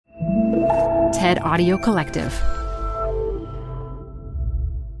TED Audio Collective.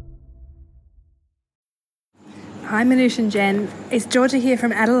 Hi, Manoush and Jen. It's Georgia here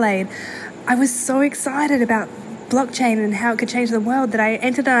from Adelaide. I was so excited about blockchain and how it could change the world that I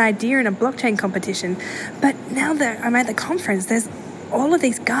entered an idea in a blockchain competition. But now that I'm at the conference, there's all of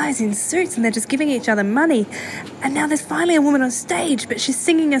these guys in suits and they're just giving each other money. And now there's finally a woman on stage, but she's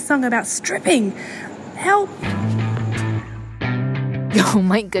singing a song about stripping. Help! Oh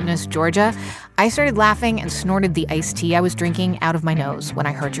my goodness, Georgia. I started laughing and snorted the iced tea I was drinking out of my nose when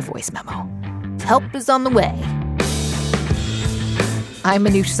I heard your voice memo. Help is on the way. I'm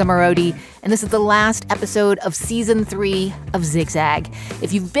Manoush Zomorodi, and this is the last episode of Season 3 of Zigzag.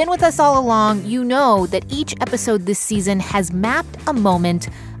 If you've been with us all along, you know that each episode this season has mapped a moment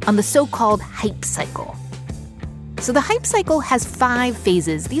on the so-called hype cycle. So the hype cycle has 5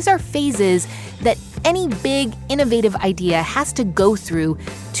 phases. These are phases that any big, innovative idea has to go through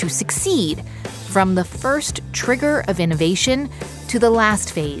to succeed, from the first trigger of innovation to the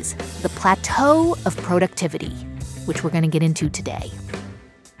last phase, the Plateau of Productivity, which we're going to get into today.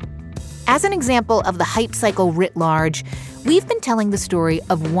 As an example of the hype cycle writ large, we've been telling the story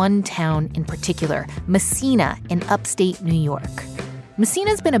of one town in particular, Messina in upstate New York.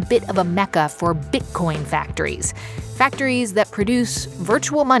 Messina's been a bit of a mecca for Bitcoin factories that produce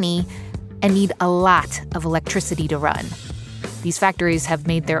virtual money and need a lot of electricity to run. These factories have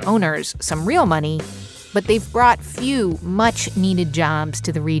made their owners some real money, but they've brought few much-needed jobs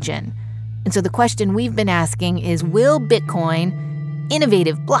to the region. And so the question we've been asking is, will Bitcoin,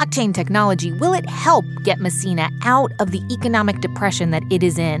 innovative blockchain technology, will it help get Messina out of the economic depression that it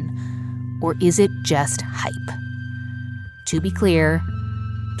is in? Or is it just hype? To be clear,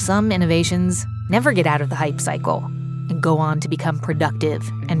 some innovations never get out of the hype cycle and go on to become productive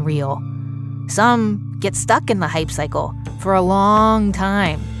and real. Some get stuck in the hype cycle for a long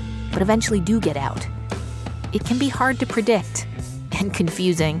time, but eventually do get out. It can be hard to predict and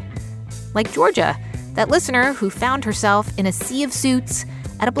confusing. Like Georgia, that listener who found herself in a sea of suits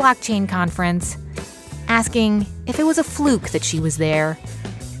at a blockchain conference, asking if it was a fluke that she was there,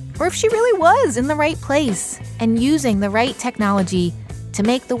 or if she really was in the right place and using the right technology to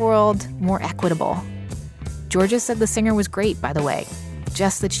make the world more equitable. Georgia said the singer was great, by the way,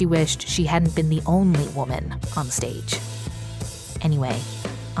 just that she wished she hadn't been the only woman on stage. Anyway,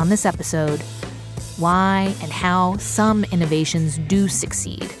 on this episode, why and how some innovations do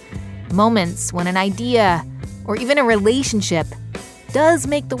succeed. Moments when an idea or even a relationship does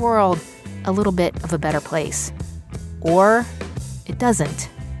make the world a little bit of a better place. Or it doesn't,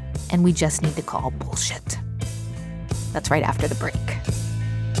 and we just need to call bullshit. That's right after the break.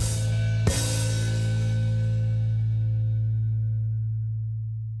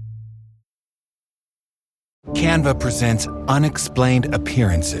 Canva presents Unexplained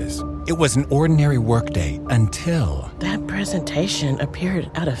Appearances. It was an ordinary workday until... that presentation appeared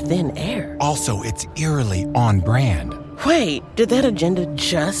out of thin air. Also, it's eerily on brand. Wait, did that agenda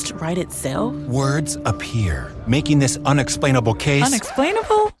just write itself? Words appear, making this unexplainable case...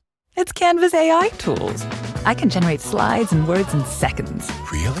 Unexplainable? It's Canva's AI tools. I can generate slides and words in seconds.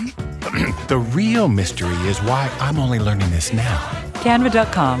 Really? The real mystery is why I'm only learning this now.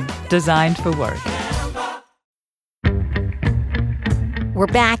 Canva.com, designed for work. We're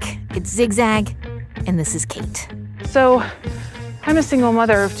back. It's Zigzag, and this is Kate. So, I'm a single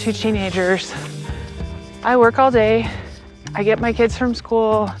mother of 2 teenagers. I work all day. I get my kids from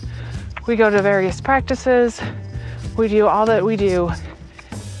school. We go to various practices. We do all that we do.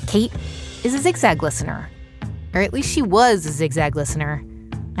 Kate is a Zigzag listener. Or at least she was a Zigzag listener.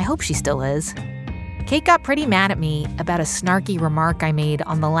 I hope she still is. Kate got pretty mad at me about a snarky remark I made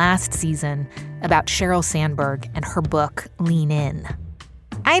on the last season about Sheryl Sandberg and her book, Lean In.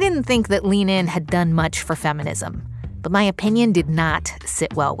 I didn't think that Lean In had done much for feminism, but my opinion did not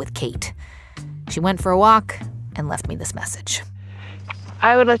sit well with Kate. She went for a walk and left me this message.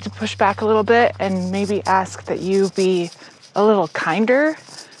 I would like to push back a little bit and maybe ask that you be a little kinder.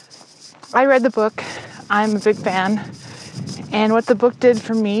 I read the book. I'm a big fan. And what the book did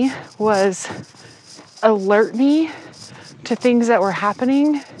for me was alert me to things that were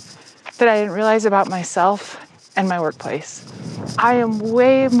happening that I didn't realize about myself and my workplace. I am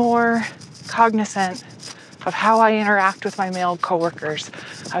way more cognizant of how I interact with my male coworkers,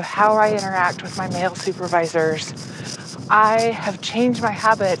 of how I interact with my male supervisors. I have changed my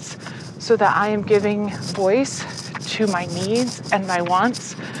habits so that I am giving voice to my needs and my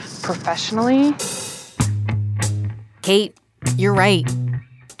wants professionally. Kate, you're right.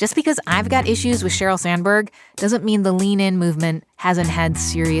 Just because I've got issues with Sheryl Sandberg doesn't mean the Lean In movement hasn't had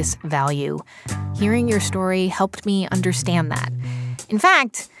serious value. Hearing your story helped me understand that. In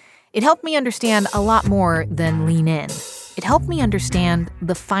fact, It helped me understand a lot more than lean in. It helped me understand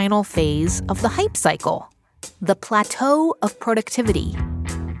the final phase of the hype cycle, the plateau of productivity.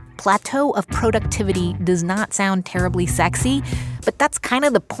 Plateau of productivity does not sound terribly sexy, but that's kind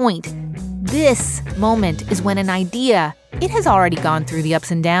of the point. This moment is when an idea, it has already gone through the ups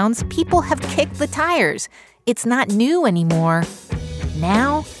and downs. People have kicked the tires. It's not new anymore.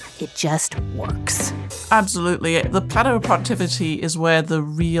 Now it just works. Absolutely. The plateau of productivity is where the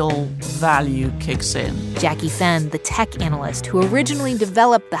real value kicks in. Jackie Fenn, the tech analyst who originally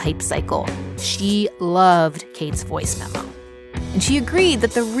developed the hype cycle, she loved Kate's voice memo. And she agreed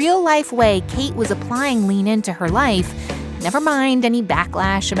that the real-life way Kate was applying Lean into her life, never mind any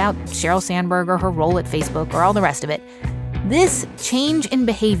backlash about Sheryl Sandberg or her role at Facebook or all the rest of it, this change in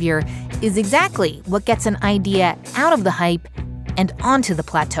behavior is exactly what gets an idea out of the hype and onto the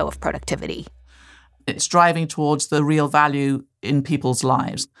plateau of productivity. It's driving towards the real value in people's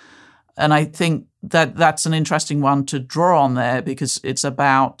lives. And I think that that's an interesting one to draw on there because it's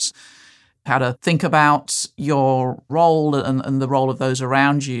about how to think about your role and the role of those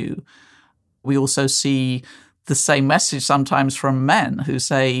around you. We also see the same message sometimes from men who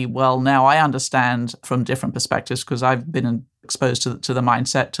say, well, now I understand from different perspectives because I've been exposed to the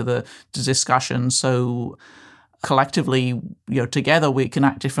mindset, to the discussion. So collectively, together we can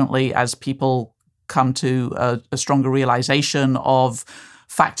act differently as people come to a stronger realization of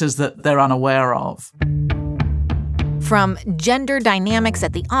factors that they're unaware of. From gender dynamics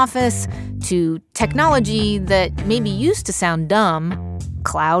at the office to technology that maybe used to sound dumb,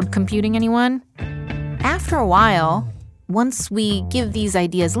 cloud computing, anyone? After a while, once we give these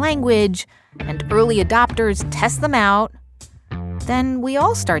ideas language and early adopters test them out, then we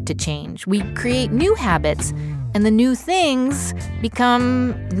all start to change. We create new habits, and the new things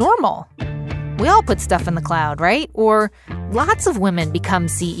become normal. We all put stuff in the cloud, right? Or lots of women become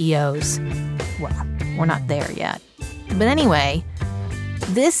CEOs. Well, we're not there yet. But anyway,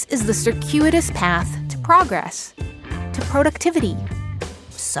 this is the circuitous path to progress, to productivity.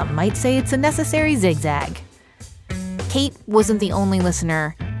 Some might say it's a necessary zigzag. Kate wasn't the only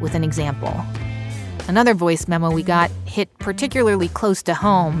listener with an example. Another voice memo we got hit particularly close to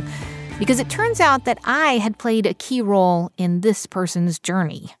home because it turns out that I had played a key role in this person's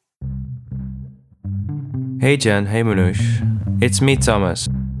journey. Hey Jen, hey Manoush. It's me, Thomas.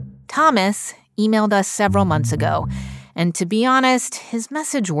 Thomas emailed us several months ago, and to be honest, his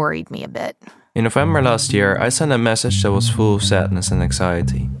message worried me a bit. In November last year, I sent a message that was full of sadness and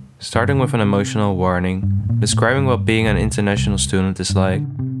anxiety, starting with an emotional warning, describing what being an international student is like,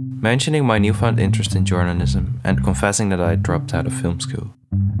 mentioning my newfound interest in journalism, and confessing that I had dropped out of film school.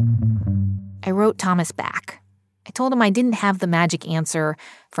 I wrote Thomas back. I told him I didn't have the magic answer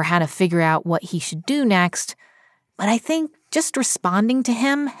for how to figure out what he should do next, but I think just responding to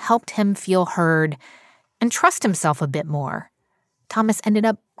him helped him feel heard and trust himself a bit more. Thomas ended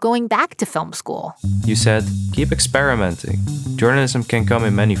up going back to film school. You said, keep experimenting. Journalism can come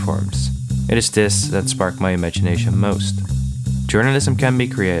in many forms. It is this that sparked my imagination most. Journalism can be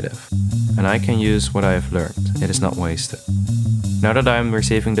creative, and I can use what I have learned. It is not wasted. Now that I am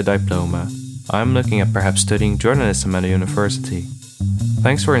receiving the diploma, I am looking at perhaps studying journalism at a university.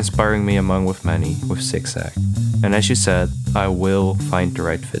 Thanks for inspiring me among with many with Zigzag. And as you said, I will find the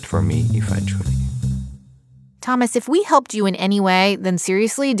right fit for me eventually. Thomas, if we helped you in any way, then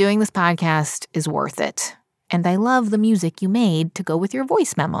seriously, doing this podcast is worth it. And I love the music you made to go with your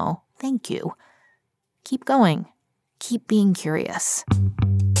voice memo. Thank you. Keep going. Keep being curious.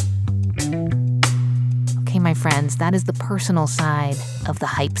 Okay, my friends, that is the personal side of the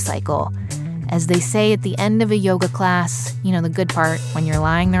hype cycle. As they say at the end of a yoga class, the good part, when you're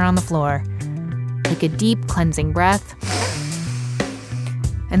lying there on the floor, take a deep cleansing breath,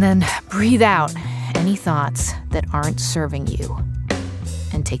 and then breathe out any thoughts that aren't serving you.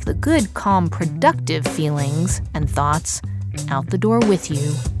 And take the good, calm, productive feelings and thoughts out the door with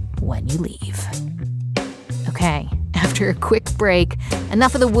you when you leave. Okay, after a quick break,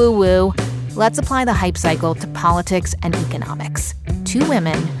 enough of the woo-woo. Let's apply the hype cycle to politics and economics. Two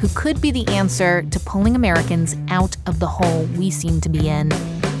women who could be the answer to pulling Americans out of the hole we seem to be in,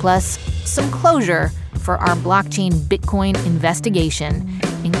 plus some closure for our blockchain Bitcoin investigation,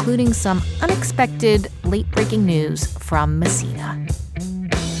 including some unexpected late-breaking news from Messina.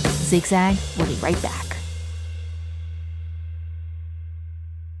 Zigzag will be right back.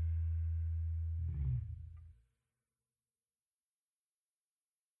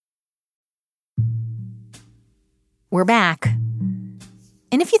 We're back.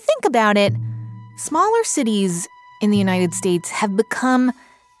 And if you think about it, smaller cities in the United States have become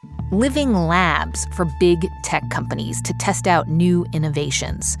living labs for big tech companies to test out new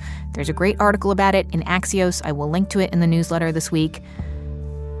innovations. There's a great article about it in Axios. I will link to it in the newsletter this week.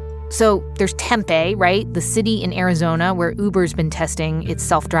 So there's Tempe, right? The city in Arizona where Uber's been testing its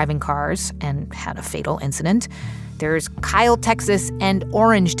self-driving cars and had a fatal incident. There's Kyle, Texas and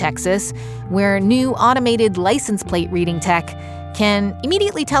Orange, Texas, where new automated license plate reading tech can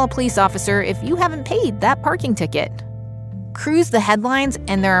immediately tell a police officer if you haven't paid that parking ticket. Cruise the headlines,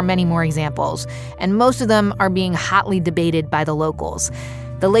 and there are many more examples, and most of them are being hotly debated by the locals.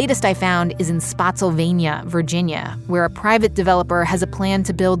 The latest I found is in Spotsylvania, Virginia, where a private developer has a plan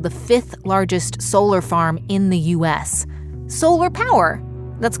to build the 5th largest solar farm in the U.S. Solar power.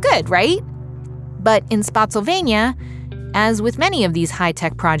 That's good, right? But in Spotsylvania, as with many of these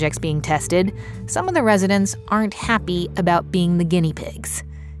high-tech projects being tested, some of the residents aren't happy about being the guinea pigs.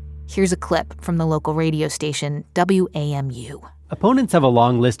 Here's a clip from the local radio station, WAMU. Opponents have a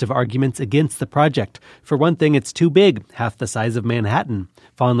long list of arguments against the project. For one thing, it's too big, half the size of Manhattan.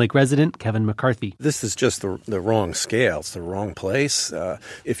 Fawn Lake resident Kevin McCarthy. This is just the wrong scale. It's the wrong place.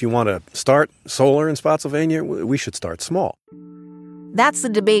 If you want to start solar in Spotsylvania, we should start small. That's the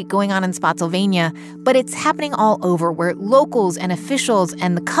debate going on in Spotsylvania, but it's happening all over where locals and officials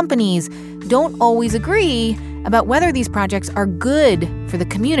and the companies don't always agree about whether these projects are good for the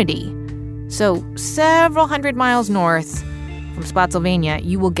community. So several hundred miles north from Spotsylvania,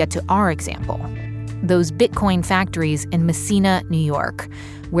 you will get to our example. Those Bitcoin factories in Messina, New York,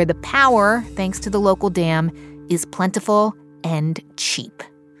 where the power, thanks to the local dam, is plentiful and cheap.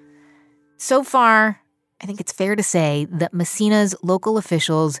 So far, I think it's fair to say that Messina's local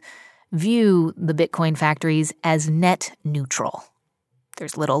officials view the Bitcoin factories as net neutral.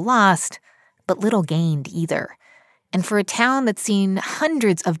 There's little lost, but little gained either. And for a town that's seen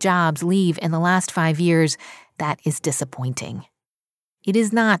hundreds of jobs leave in the last 5 years, that is disappointing. It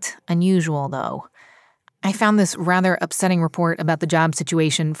is not unusual, though. I found this rather upsetting report about the job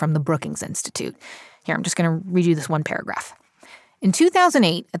situation from the Brookings Institute. Here, I'm just going to read you this one paragraph. In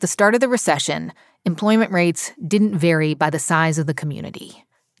 2008, at the start of the recession, employment rates didn't vary by the size of the community.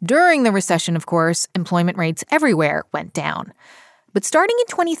 During the recession, of course, employment rates everywhere went down. But starting in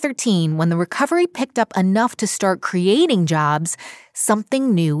 2013, when the recovery picked up enough to start creating jobs,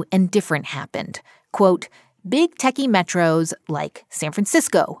 something new and different happened. Quote, big techie metros like San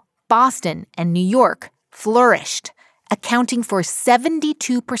Francisco, Boston, and New York flourished, accounting for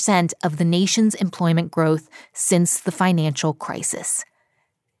 72% of the nation's employment growth since the financial crisis.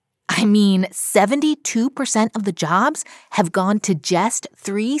 I mean, 72% of the jobs have gone to just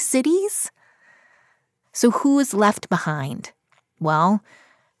 3 cities? So who is left behind? Well,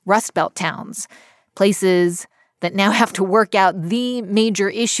 Rust Belt towns, places that now have to work out the major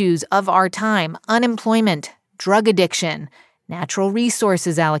issues of our time: unemployment, drug addiction, natural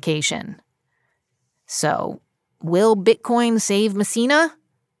resources allocation. So, will Bitcoin save Messina?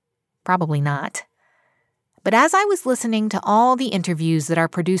 Probably not. But as I was listening to all the interviews that our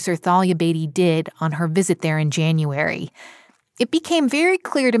producer Thalia Beatty did on her visit there in January, it became very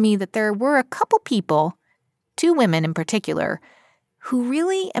clear to me that there were a couple people, 2 women in particular, who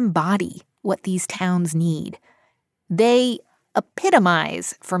really embody what these towns need. They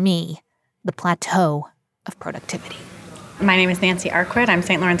epitomize, for me, the plateau of productivity. My name is Nancy Arquette. I'm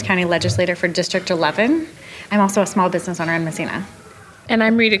St. Lawrence County Legislator for District 11. I'm also a small business owner in Messina. And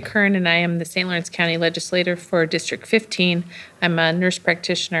I'm Rita Kern, and I am the St. Lawrence County Legislator for District 15. I'm a nurse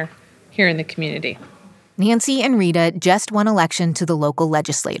practitioner here in the community. Nancy and Rita just won election to the local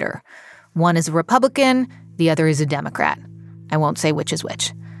legislator. One is a Republican, the other is a Democrat. I won't say which is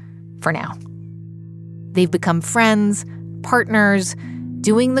which, for now. They've become friends, partners,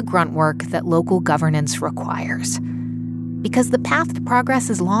 doing the grunt work that local governance requires. Because the path to progress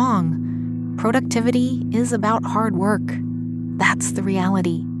is long. Productivity is about hard work. That's the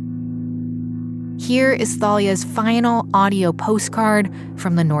reality. Here is Thalia's final audio postcard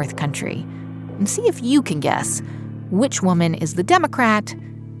from the North Country. And see if you can guess which woman is the Democrat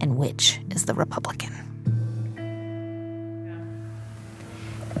and which is the Republican.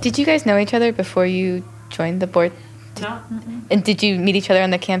 Did you guys know each other before you joined the board? No. And did you meet each other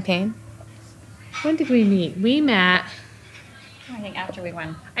on the campaign? When did we meet? We met, I think after we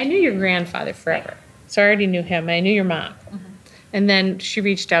won. I knew your grandfather forever, so I already knew him. I knew your mom. Mm-hmm. And then she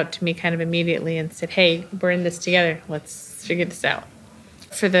reached out to me kind of immediately and said, hey, we're in this together. Let's figure this out.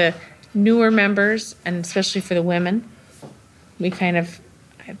 For the newer members, and especially for the women, I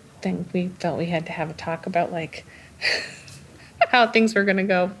think we felt we had to have a talk about, like, how things were going to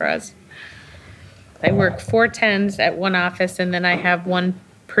go for us. I work 4 10s at one office, and then I have one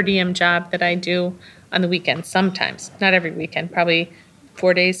per diem job that I do on the weekends sometimes. Not every weekend, probably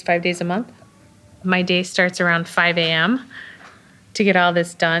 5 days a month. My day starts around 5 a.m. to get all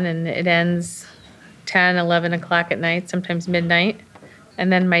this done, and it ends 10, 11 o'clock at night, sometimes midnight.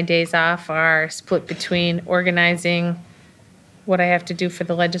 And then my days off are split between organizing what I have to do for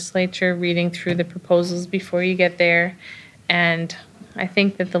the legislature, reading through the proposals before you get there. And I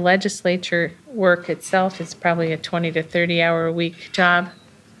think that the legislature work itself is probably a 20 to 30 hour a week job.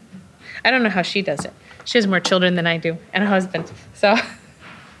 I don't know how she does it. She has more children than I do and a husband. So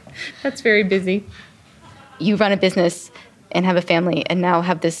that's very busy. You run a business and have a family and now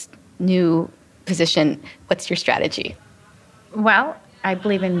have this new position. What's your strategy? Well, I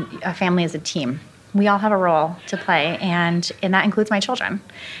believe in a family as a team. We all have a role to play, and that includes my children.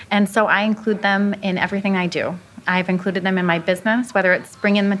 And so I include them in everything I do. I've included them in my business, whether it's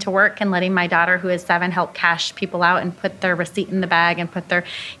bringing them to work and letting my daughter, who is 7, help cash people out and put their receipt in the bag and put their,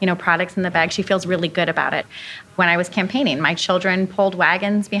 products in the bag. She feels really good about it. When I was campaigning, my children pulled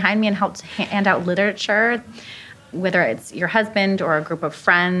wagons behind me and helped hand out literature. Whether it's your husband or a group of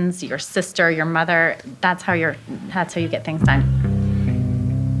friends, your sister, your mother, that's how you get things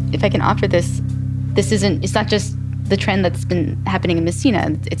done. If I can offer this, it's not just the trend that's been happening in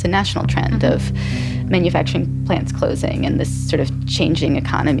Messina. It's a national trend of manufacturing plants closing and this sort of changing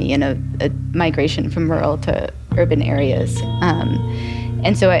economy and a migration from rural to urban areas.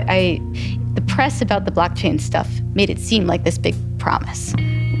 And so the press about the blockchain stuff made it seem like this big promise,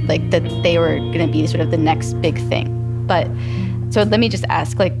 like that they were going to be sort of the next big thing. But so let me just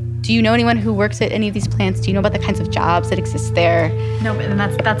ask, do you know anyone who works at any of these plants? Do you know about the kinds of jobs that exist there? No, and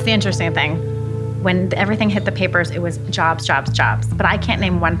that's the interesting thing. When everything hit the papers, it was jobs, jobs, jobs. But I can't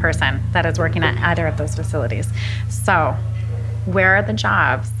name one person that is working at either of those facilities. So where are the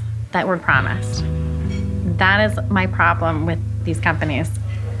jobs that were promised? That is my problem with these companies.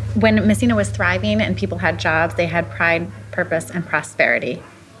 When Messina was thriving and people had jobs, they had pride, purpose, and prosperity.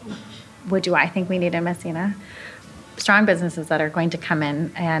 What do I think we need in Messina? Strong businesses that are going to come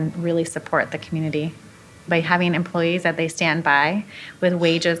in and really support the community by having employees that they stand by, with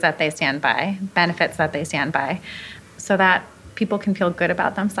wages that they stand by, benefits that they stand by, so that people can feel good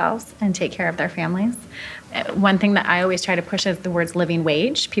about themselves and take care of their families. One thing that I always try to push is the words living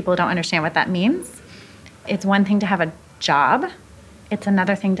wage. People don't understand what that means. It's one thing to have a job. It's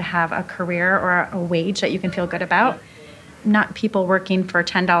another thing to have a career or a wage that you can feel good about. Not people working for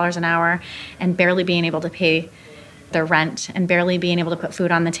 $10 an hour and barely being able to pay their rent and barely being able to put food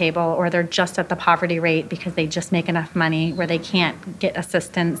on the table, or they're just at the poverty rate because they just make enough money where they can't get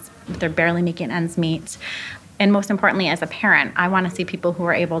assistance, they're barely making ends meet. And most importantly, as a parent, I want to see people who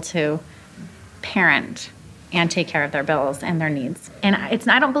are able to parent and take care of their bills and their needs. And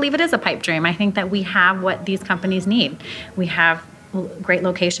I don't believe it is a pipe dream. I think that we have what these companies need. We have great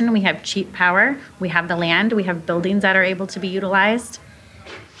location, we have cheap power, we have the land, we have buildings that are able to be utilized.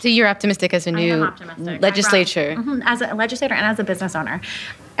 So you're optimistic as a new legislature. As a legislator and as a business owner.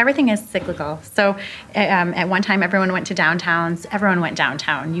 Everything is cyclical. So at one time, everyone went to downtowns. Everyone went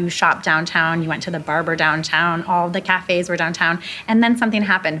downtown. You shopped downtown. You went to the barber downtown. All the cafes were downtown. And then something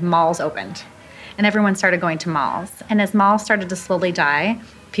happened. Malls opened. And everyone started going to malls. And as malls started to slowly die,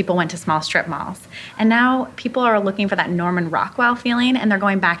 people went to small strip malls. And now people are looking for that Norman Rockwell feeling, and they're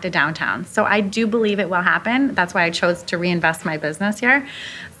going back to downtown. So I do believe it will happen. That's why I chose to reinvest my business here.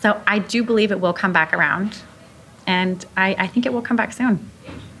 So I do believe it will come back around. And I think it will come back soon.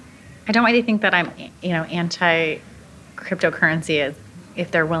 I don't really think that I'm, anti-cryptocurrency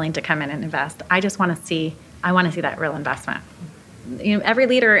if they're willing to come in and invest. I just want to see that real investment. Every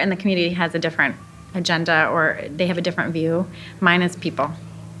leader in the community has a different agenda, or they have a different view. Mine is people.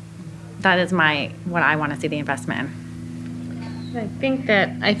 That is what I want to see the investment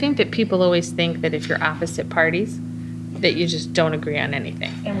in. I think that people always think that if you're opposite parties, that you just don't agree on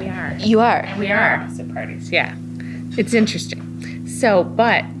anything. And we are. You are. And we are opposite parties, yeah. It's interesting. So,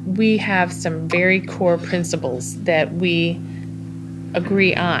 but we have some very core principles that we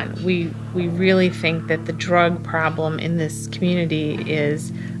agree on. We really think that the drug problem in this community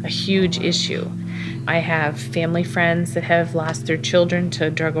is a huge issue. I have family friends that have lost their children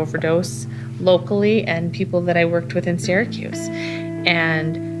to drug overdose locally, and people that I worked with in Syracuse.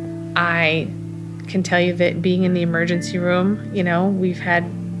 And I can tell you that being in the emergency room, we've had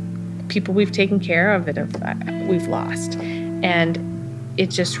people we've taken care of that we've lost. And it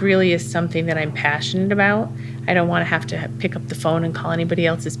just really is something that I'm passionate about. I don't want to have to pick up the phone and call anybody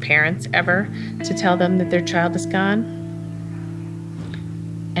else's parents ever to tell them that their child is gone.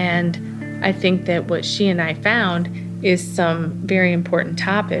 And I think that what she and I found is some very important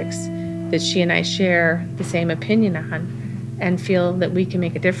topics that she and I share the same opinion on and feel that we can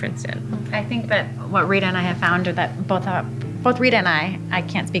make a difference in. I think that what Rita and I have found are that both both Rita and I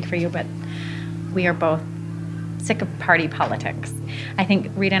can't speak for you, but we are both sick of party politics. I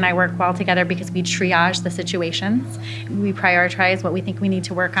think Rita and I work well together because we triage the situations. We prioritize what we think we need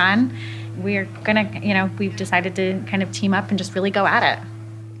to work on. We're gonna, we've decided to kind of team up and just really go at it.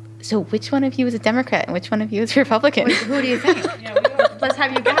 So which one of you is a Democrat and which one of you is Republican? Who do you think? Let's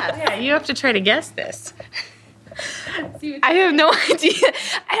have you guess. Yeah, you have to try to guess this. I have no idea.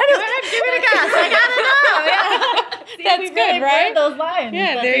 I don't know. Give it a guess. I gotta know. Yeah. That's good, right? Those lines.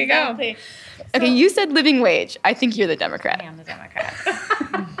 Yeah, That's there you exactly. go. Okay, you said living wage. I think you're the Democrat. I am the Democrat.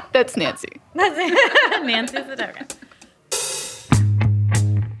 That's Nancy. Nancy's the Democrat.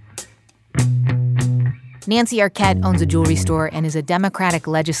 Nancy Arquette owns a jewelry store and is a Democratic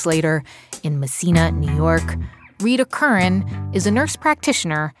legislator in Messina, New York. Rita Curran is a nurse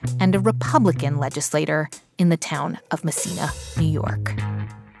practitioner and a Republican legislator in the town of Messina, New York.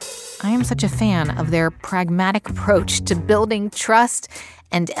 I am such a fan of their pragmatic approach to building trust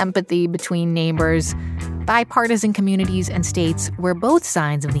and empathy between neighbors, bipartisan communities and states where both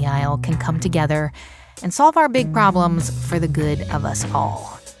sides of the aisle can come together and solve our big problems for the good of us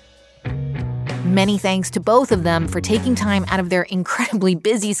all. Many thanks to both of them for taking time out of their incredibly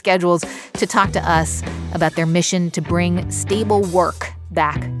busy schedules to talk to us about their mission to bring stable work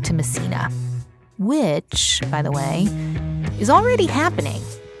back to Messina, which, by the way, is already happening.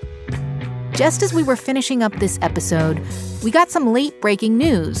 Just as we were finishing up this episode, we got some late-breaking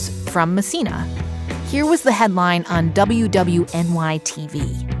news from Messina. Here was the headline on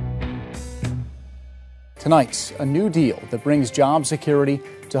WWNY-TV. Tonight, a new deal that brings job security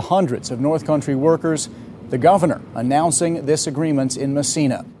to hundreds of North Country workers. The governor announcing this agreement in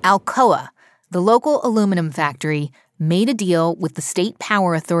Messina. Alcoa, the local aluminum factory, made a deal with the state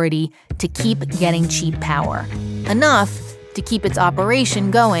power authority to keep getting cheap power. Enough to keep its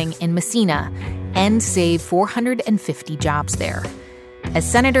operation going in Messina and save 450 jobs there. As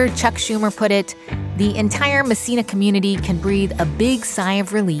Senator Chuck Schumer put it, the entire Messina community can breathe a big sigh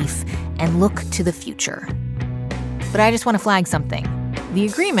of relief and look to the future. But I just want to flag something. The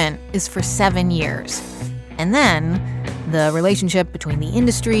agreement is for 7 years. And then the relationship between the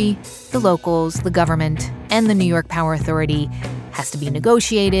industry, the locals, the government, and the New York Power Authority has to be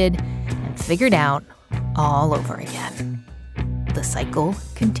negotiated and figured out all over again. The cycle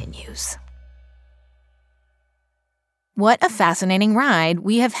continues. What a fascinating ride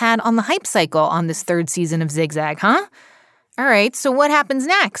we have had on the hype cycle on this third season of Zigzag, huh? All right, so what happens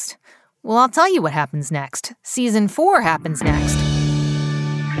next? Well, I'll tell you what happens next. Season 4 happens next.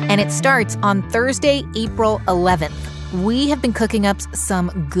 And it starts on Thursday, April 11th. We have been cooking up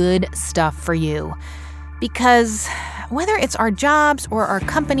some good stuff for you. Because whether it's our jobs or our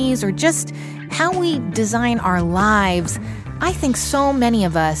companies or just how we design our lives, I think so many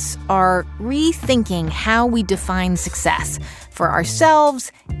of us are rethinking how we define success for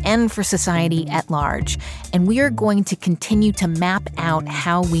ourselves and for society at large. And we are going to continue to map out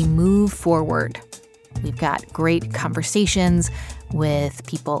how we move forward. We've got great conversations with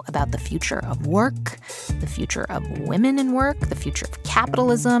people about the future of work, the future of women in work, the future of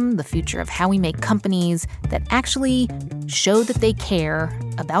capitalism, the future of how we make companies that actually show that they care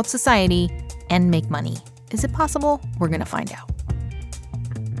about society and make money. Is it possible? We're going to find out.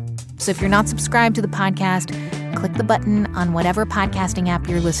 So if you're not subscribed to the podcast, click the button on whatever podcasting app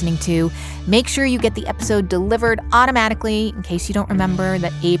you're listening to. Make sure you get the episode delivered automatically in case you don't remember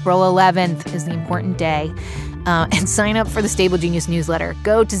that April 11th is the important day. And sign up for the Stable Genius newsletter.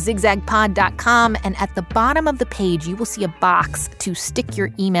 Go to zigzagpod.com, and at the bottom of the page, you will see a box to stick your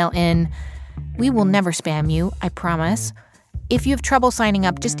email in. We will never spam you, I promise. If you have trouble signing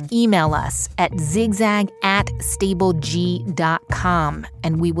up, just email us at zigzag@stableg.com,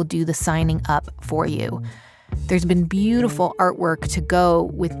 and we will do the signing up for you. There's been beautiful artwork to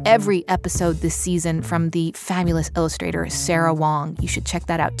go with every episode this season from the fabulous illustrator Sarah Wong. You should check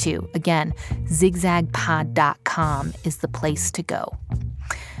that out too. Again, zigzagpod.com is the place to go.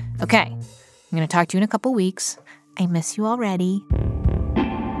 Okay, I'm going to talk to you in a couple weeks. I miss you already.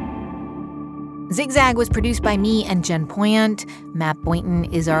 Zigzag was produced by me and Jen Poyant. Matt Boynton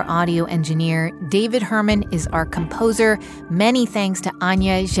is our audio engineer. David Herman is our composer. Many thanks to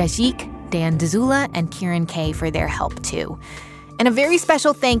Anya Jajik, Dan Dzula, and Kieran Kay for their help, too. And a very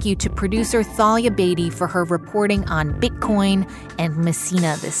special thank you to producer Thalia Beatty for her reporting on Bitcoin and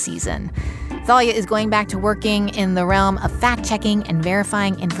Messina this season. Thalia is going back to working in the realm of fact-checking and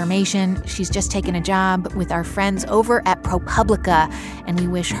verifying information. She's just taken a job with our friends over at ProPublica, and we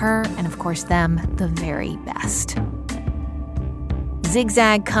wish her, and of course them, the very best.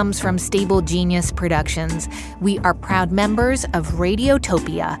 Zigzag comes from Stable Genius Productions. We are proud members of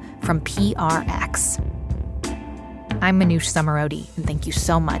Radiotopia from PRX. I'm Manoush Zomorodi, and thank you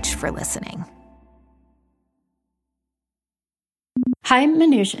so much for listening. Hi,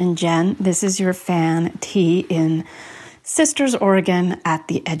 Manoush and Jen. This is your fan, T, in Sisters, Oregon, at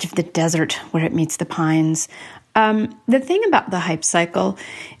the edge of the desert where it meets the pines. The thing about the hype cycle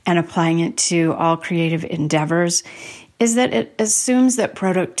and applying it to all creative endeavors is that it assumes that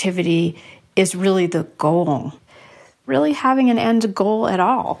productivity is really the goal. Really having an end goal at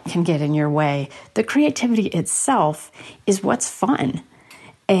all can get in your way. The creativity itself is what's fun.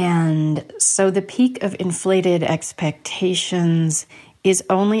 And so the peak of inflated expectations is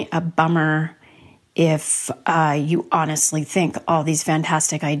only a bummer if you honestly think all these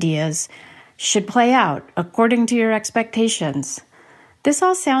fantastic ideas should play out according to your expectations. This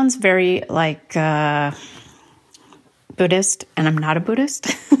all sounds very like Buddhist, and I'm not a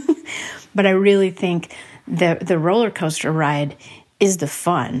Buddhist, but I really think the roller coaster ride is the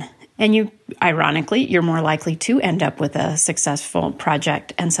fun. And ironically, you're more likely to end up with a successful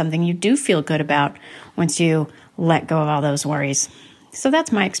project and something you do feel good about once you let go of all those worries. So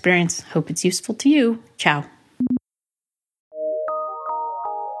that's my experience. Hope it's useful to you. Ciao.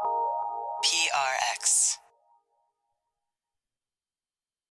 PRX.